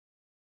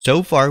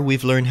So far,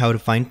 we've learned how to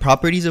find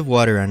properties of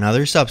water and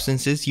other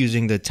substances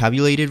using the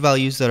tabulated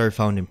values that are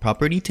found in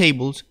property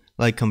tables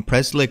like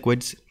compressed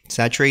liquids,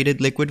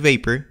 saturated liquid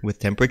vapor with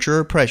temperature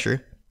or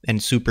pressure,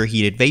 and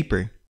superheated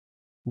vapor.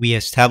 We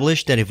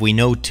established that if we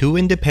know two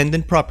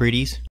independent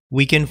properties,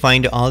 we can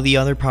find all the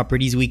other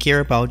properties we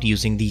care about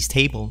using these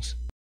tables.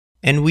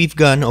 And we've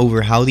gone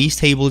over how these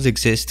tables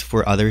exist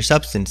for other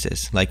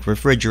substances like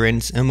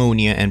refrigerants,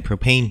 ammonia, and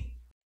propane.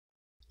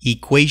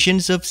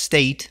 Equations of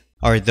state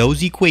are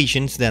those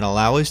equations that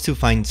allow us to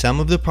find some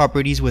of the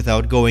properties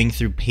without going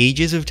through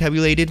pages of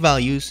tabulated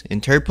values,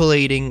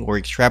 interpolating, or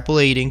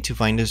extrapolating to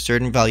find a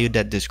certain value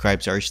that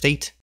describes our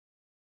state.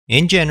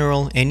 In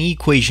general, any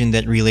equation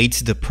that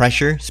relates the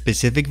pressure,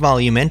 specific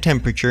volume, and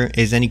temperature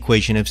is an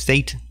equation of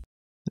state.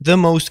 The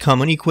most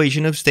common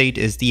equation of state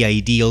is the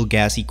ideal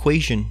gas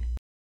equation.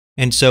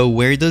 And so,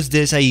 where does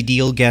this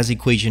ideal gas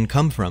equation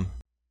come from?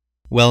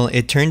 Well,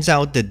 it turns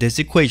out that this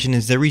equation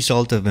is the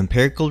result of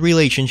empirical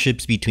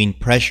relationships between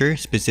pressure,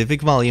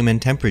 specific volume,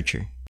 and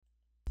temperature.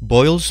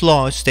 Boyle's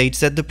law states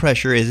that the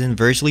pressure is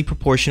inversely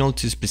proportional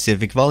to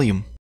specific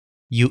volume.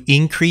 You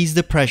increase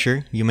the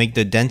pressure, you make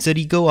the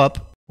density go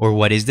up, or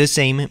what is the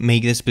same,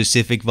 make the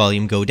specific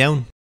volume go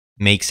down.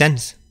 Makes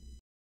sense.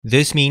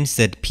 This means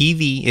that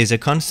PV is a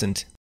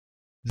constant.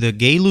 The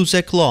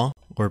Gay-Lussac law,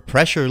 or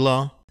pressure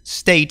law,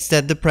 states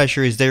that the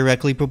pressure is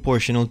directly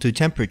proportional to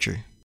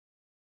temperature.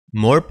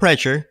 More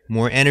pressure,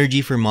 more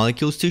energy for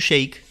molecules to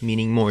shake,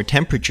 meaning more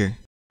temperature.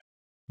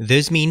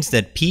 This means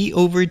that P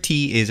over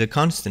T is a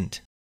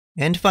constant.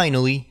 And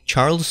finally,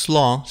 Charles'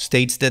 law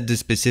states that the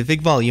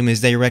specific volume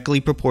is directly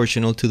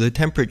proportional to the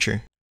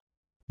temperature.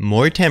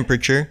 More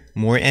temperature,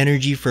 more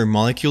energy for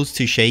molecules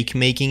to shake,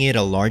 making it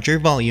a larger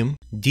volume,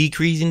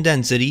 decrease in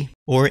density,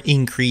 or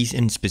increase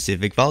in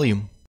specific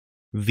volume.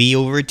 V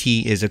over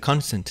T is a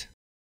constant.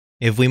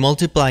 If we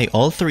multiply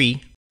all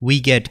three, we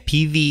get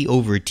PV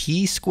over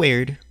T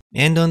squared,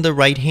 and on the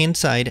right hand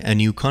side a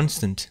new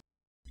constant.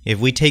 If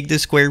we take the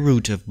square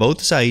root of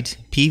both sides,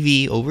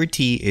 PV over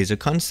T is a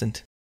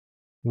constant.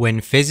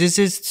 When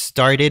physicists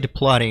started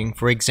plotting,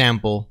 for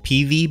example,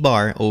 PV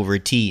bar over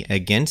T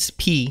against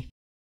P,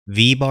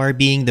 V bar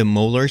being the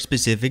molar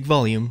specific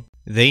volume,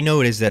 they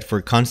noticed that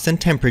for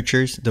constant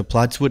temperatures, the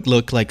plots would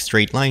look like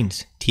straight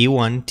lines,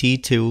 T1,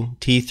 T2,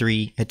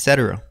 T3,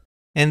 etc.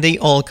 And they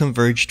all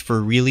converged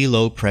for really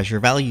low pressure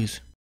values.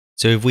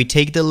 So if we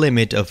take the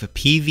limit of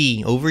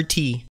PV over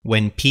T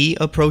when P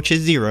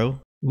approaches 0,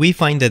 we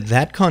find that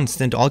that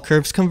constant all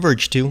curves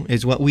converge to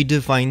is what we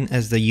define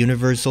as the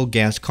universal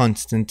gas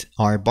constant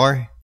R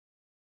bar.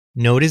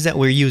 Notice that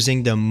we're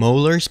using the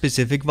molar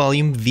specific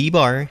volume V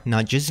bar,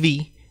 not just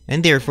V,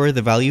 and therefore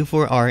the value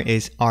for R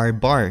is R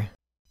bar,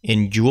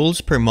 in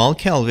joules per mole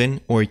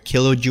Kelvin or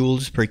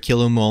kilojoules per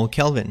kilomole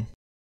Kelvin.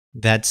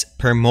 That's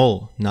per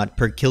mole, not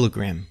per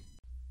kilogram.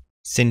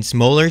 Since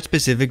molar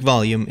specific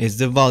volume is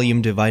the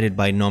volume divided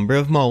by number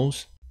of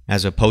moles,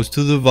 as opposed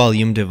to the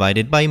volume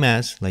divided by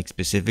mass, like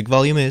specific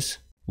volume is,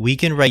 we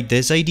can write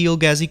this ideal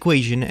gas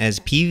equation as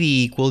PV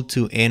equal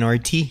to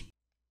nRT.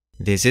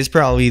 This is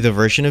probably the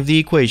version of the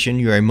equation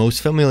you are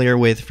most familiar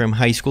with from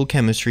high school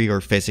chemistry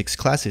or physics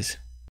classes.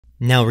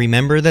 Now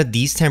remember that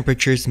these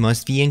temperatures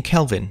must be in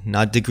Kelvin,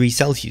 not degrees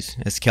Celsius,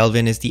 as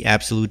Kelvin is the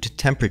absolute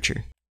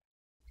temperature.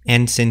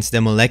 And since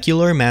the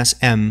molecular mass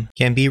m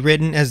can be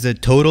written as the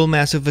total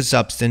mass of a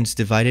substance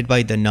divided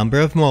by the number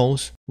of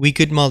moles, we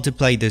could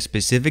multiply the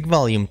specific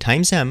volume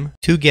times m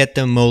to get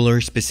the molar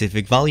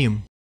specific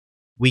volume.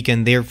 We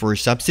can therefore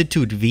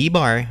substitute V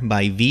bar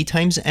by V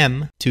times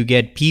m to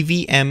get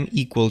PVm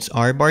equals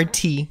R bar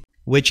T,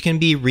 which can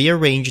be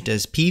rearranged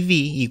as PV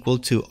equal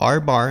to R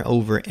bar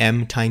over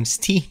m times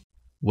T,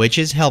 which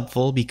is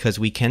helpful because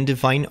we can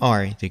define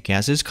R, the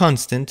gas's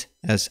constant,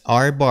 as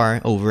R bar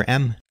over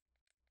m.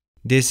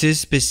 This is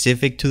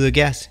specific to the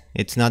gas,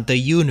 it's not the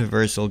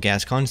universal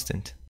gas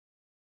constant.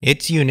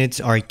 Its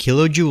units are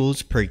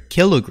kilojoules per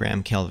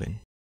kilogram Kelvin.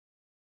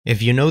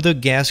 If you know the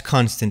gas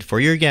constant for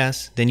your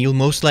gas, then you'll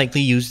most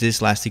likely use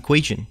this last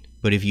equation,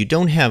 but if you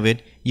don't have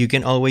it, you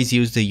can always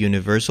use the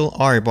universal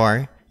R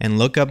bar and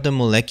look up the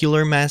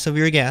molecular mass of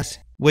your gas,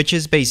 which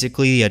is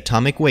basically the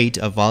atomic weight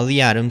of all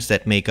the atoms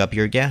that make up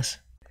your gas.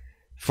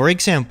 For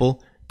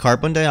example,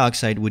 carbon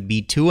dioxide would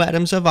be 2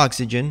 atoms of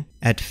oxygen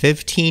at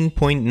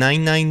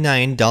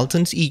 15.999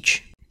 daltons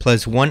each,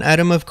 plus 1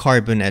 atom of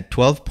carbon at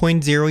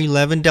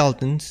 12.011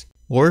 daltons,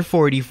 or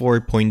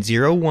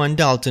 44.01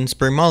 daltons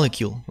per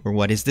molecule, or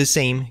what is the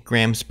same,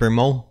 grams per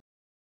mole.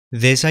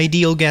 This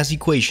ideal gas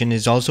equation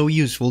is also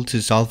useful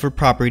to solve for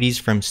properties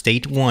from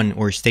state 1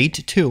 or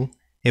state 2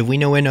 if we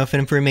know enough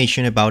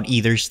information about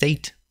either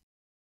state.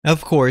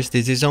 Of course,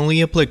 this is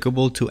only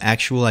applicable to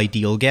actual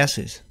ideal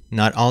gases.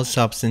 Not all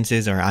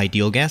substances are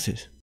ideal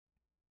gases.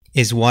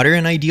 Is water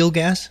an ideal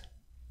gas?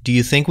 Do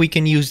you think we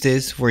can use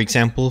this, for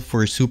example,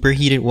 for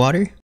superheated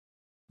water?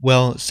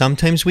 Well,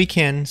 sometimes we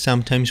can,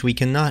 sometimes we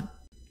cannot.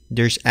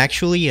 There's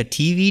actually a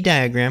TV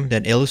diagram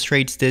that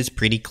illustrates this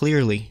pretty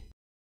clearly.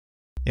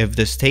 If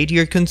the state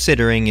you're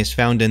considering is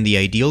found in the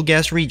ideal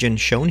gas region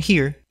shown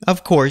here,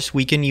 of course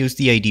we can use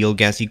the ideal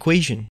gas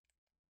equation.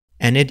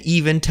 And it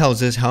even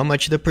tells us how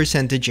much the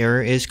percentage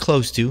error is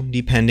close to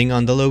depending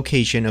on the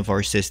location of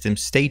our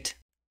system's state.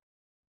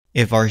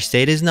 If our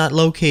state is not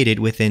located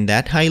within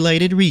that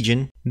highlighted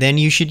region, then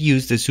you should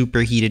use the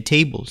superheated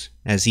tables,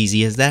 as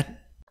easy as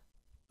that.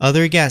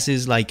 Other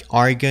gases like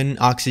argon,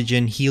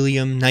 oxygen,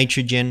 helium,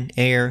 nitrogen,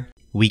 air,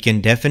 we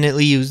can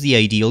definitely use the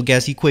ideal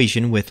gas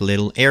equation with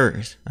little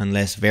errors,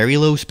 unless very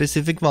low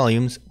specific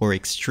volumes or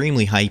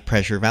extremely high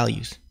pressure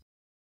values.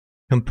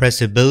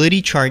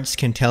 Compressibility charts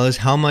can tell us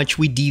how much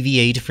we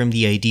deviate from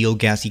the ideal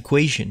gas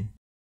equation.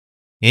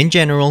 In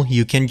general,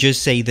 you can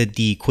just say that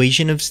the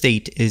equation of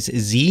state is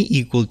Z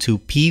equal to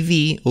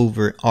PV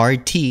over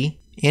RT,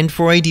 and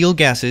for ideal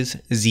gases,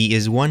 Z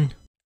is 1.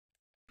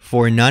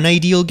 For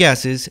non-ideal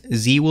gases,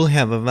 Z will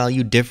have a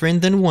value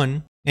different than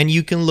 1, and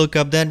you can look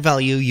up that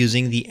value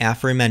using the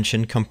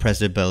aforementioned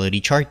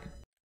compressibility chart.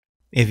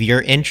 If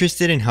you're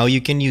interested in how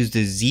you can use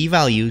the Z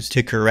values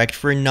to correct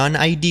for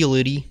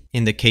non-ideality,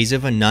 in the case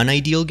of a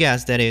non-ideal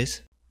gas that is,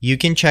 you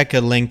can check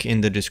a link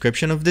in the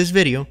description of this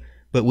video,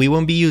 but we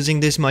won't be using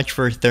this much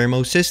for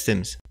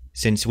thermosystems,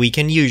 since we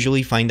can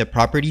usually find the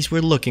properties we're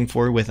looking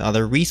for with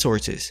other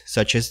resources,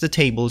 such as the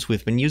tables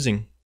we've been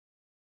using.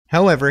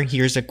 However,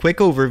 here's a quick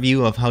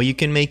overview of how you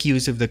can make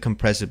use of the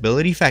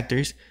compressibility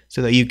factors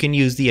so that you can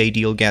use the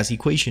ideal gas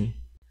equation.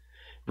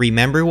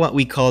 Remember what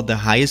we called the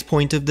highest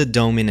point of the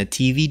dome in a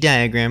TV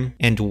diagram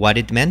and what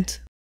it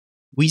meant?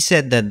 We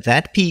said that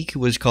that peak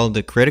was called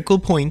the critical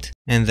point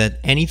and that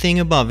anything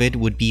above it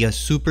would be a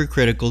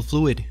supercritical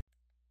fluid.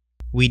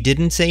 We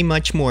didn't say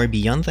much more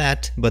beyond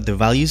that, but the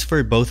values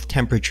for both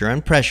temperature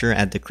and pressure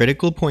at the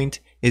critical point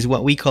is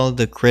what we call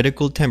the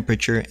critical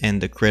temperature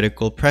and the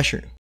critical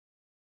pressure.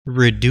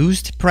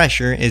 Reduced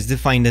pressure is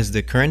defined as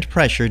the current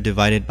pressure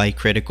divided by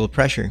critical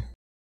pressure.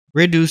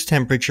 Reduced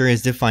temperature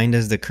is defined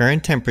as the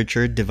current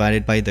temperature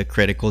divided by the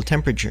critical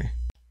temperature.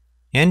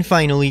 And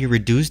finally,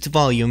 reduced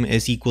volume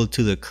is equal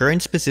to the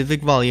current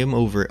specific volume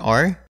over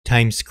R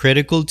times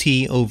critical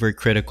T over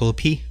critical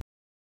P.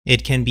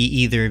 It can be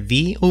either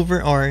V over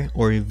R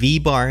or V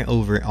bar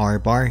over R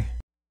bar.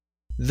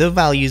 The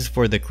values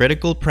for the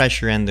critical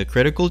pressure and the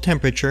critical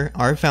temperature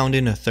are found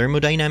in a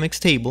thermodynamics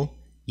table,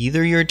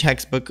 either your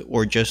textbook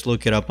or just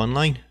look it up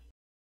online.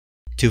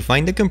 To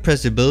find the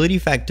compressibility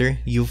factor,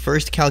 you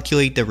first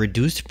calculate the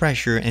reduced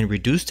pressure and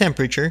reduced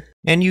temperature,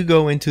 and you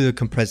go into the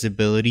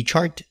compressibility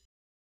chart.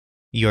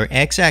 Your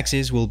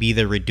x-axis will be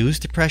the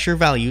reduced pressure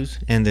values,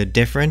 and the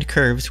different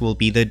curves will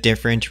be the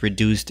different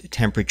reduced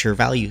temperature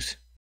values.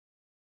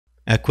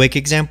 A quick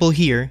example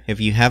here, if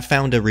you have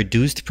found a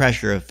reduced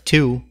pressure of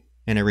 2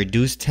 and a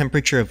reduced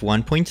temperature of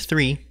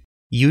 1.3,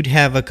 you'd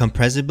have a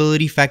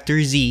compressibility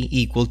factor Z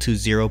equal to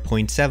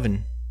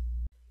 0.7.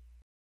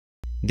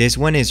 This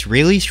one is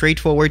really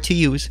straightforward to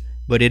use,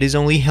 but it is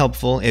only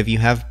helpful if you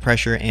have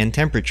pressure and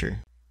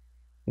temperature.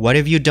 What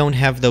if you don't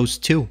have those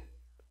two?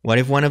 What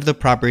if one of the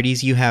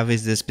properties you have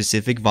is the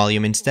specific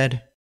volume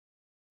instead?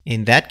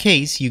 In that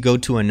case, you go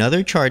to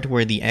another chart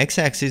where the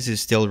x-axis is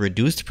still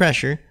reduced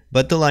pressure,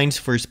 but the lines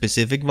for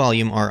specific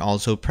volume are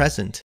also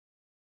present.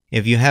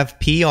 If you have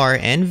PR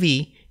and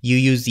V, you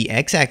use the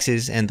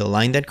x-axis and the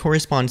line that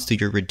corresponds to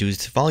your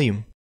reduced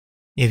volume.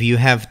 If you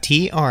have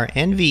TR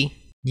and V,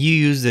 you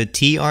use the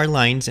TR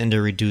lines and the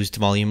reduced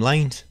volume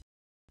lines.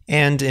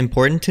 And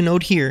important to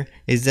note here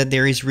is that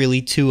there is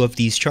really two of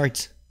these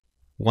charts,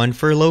 one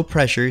for low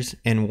pressures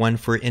and one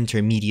for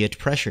intermediate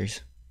pressures.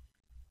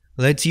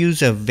 Let's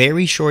use a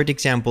very short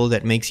example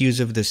that makes use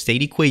of the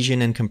state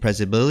equation and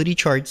compressibility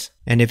charts,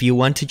 and if you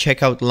want to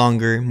check out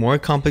longer, more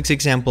complex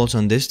examples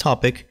on this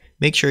topic,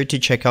 make sure to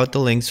check out the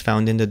links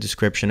found in the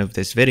description of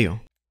this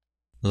video.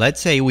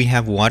 Let's say we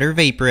have water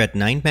vapor at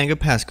 9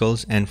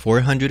 megapascals and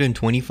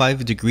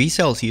 425 degrees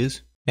Celsius,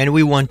 and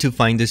we want to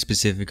find the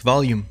specific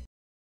volume.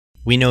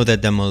 We know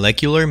that the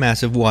molecular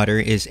mass of water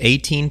is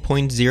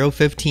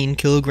 18.015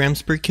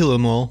 kilograms per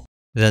kilomole,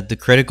 that the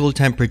critical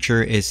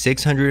temperature is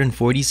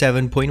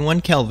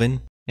 647.1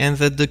 Kelvin, and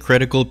that the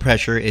critical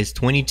pressure is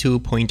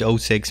 22.06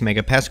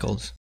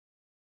 megapascals.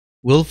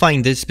 We'll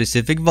find this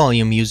specific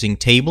volume using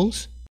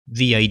tables,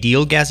 the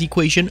ideal gas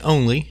equation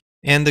only,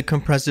 and the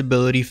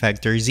compressibility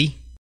factor Z.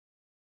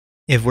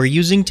 If we're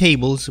using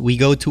tables, we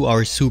go to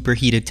our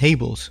superheated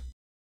tables.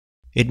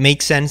 It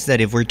makes sense that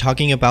if we're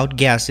talking about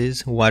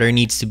gases, water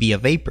needs to be a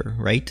vapor,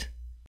 right?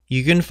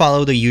 You can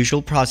follow the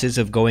usual process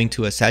of going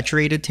to a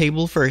saturated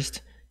table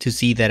first to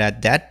see that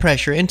at that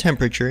pressure and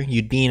temperature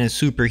you'd be in a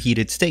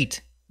superheated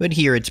state, but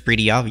here it's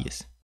pretty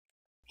obvious.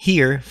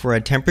 Here, for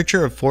a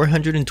temperature of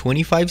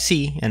 425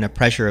 C and a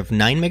pressure of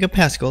 9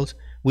 megapascals,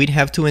 we'd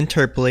have to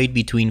interpolate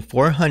between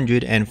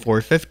 400 and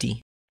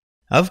 450.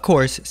 Of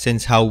course,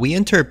 since how we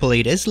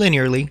interpolate is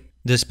linearly,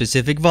 the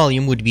specific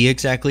volume would be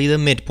exactly the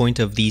midpoint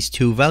of these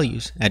two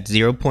values at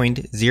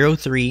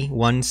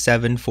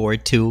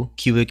 0.031742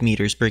 cubic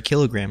meters per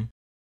kilogram.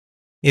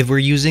 If we're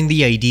using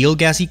the ideal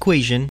gas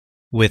equation,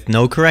 with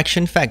no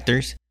correction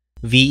factors,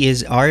 V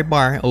is R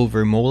bar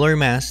over molar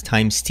mass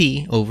times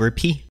T over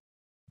P.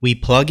 We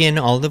plug in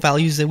all the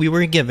values that we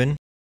were given,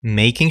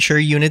 making sure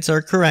units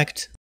are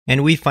correct,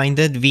 and we find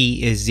that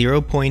V is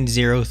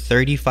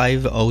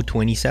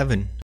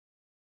 0.035027.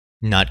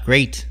 Not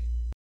great.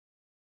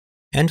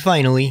 And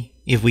finally,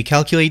 if we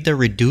calculate the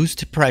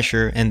reduced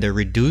pressure and the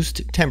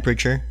reduced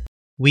temperature,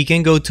 we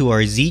can go to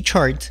our Z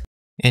chart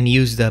and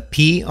use the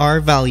PR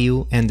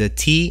value and the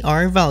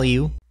TR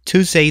value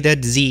to say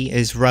that Z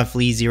is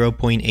roughly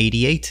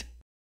 0.88.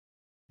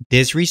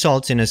 This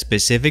results in a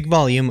specific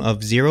volume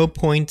of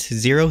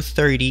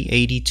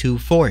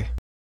 0.030824,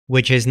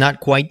 which is not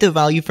quite the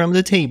value from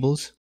the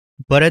tables,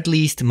 but at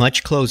least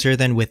much closer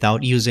than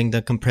without using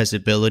the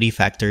compressibility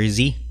factor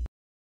Z.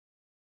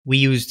 We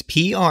used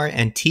PR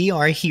and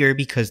TR here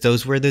because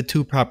those were the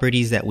two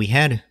properties that we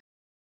had.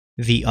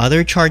 The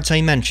other charts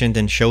I mentioned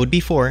and showed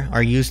before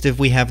are used if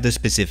we have the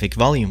specific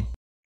volume.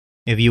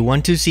 If you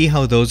want to see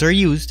how those are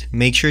used,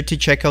 make sure to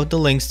check out the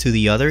links to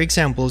the other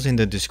examples in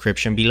the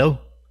description below.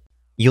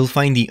 You'll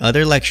find the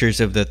other lectures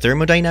of the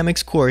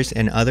Thermodynamics course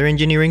and other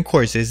engineering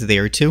courses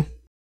there too.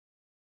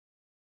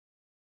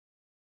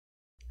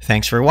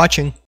 Thanks for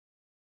watching.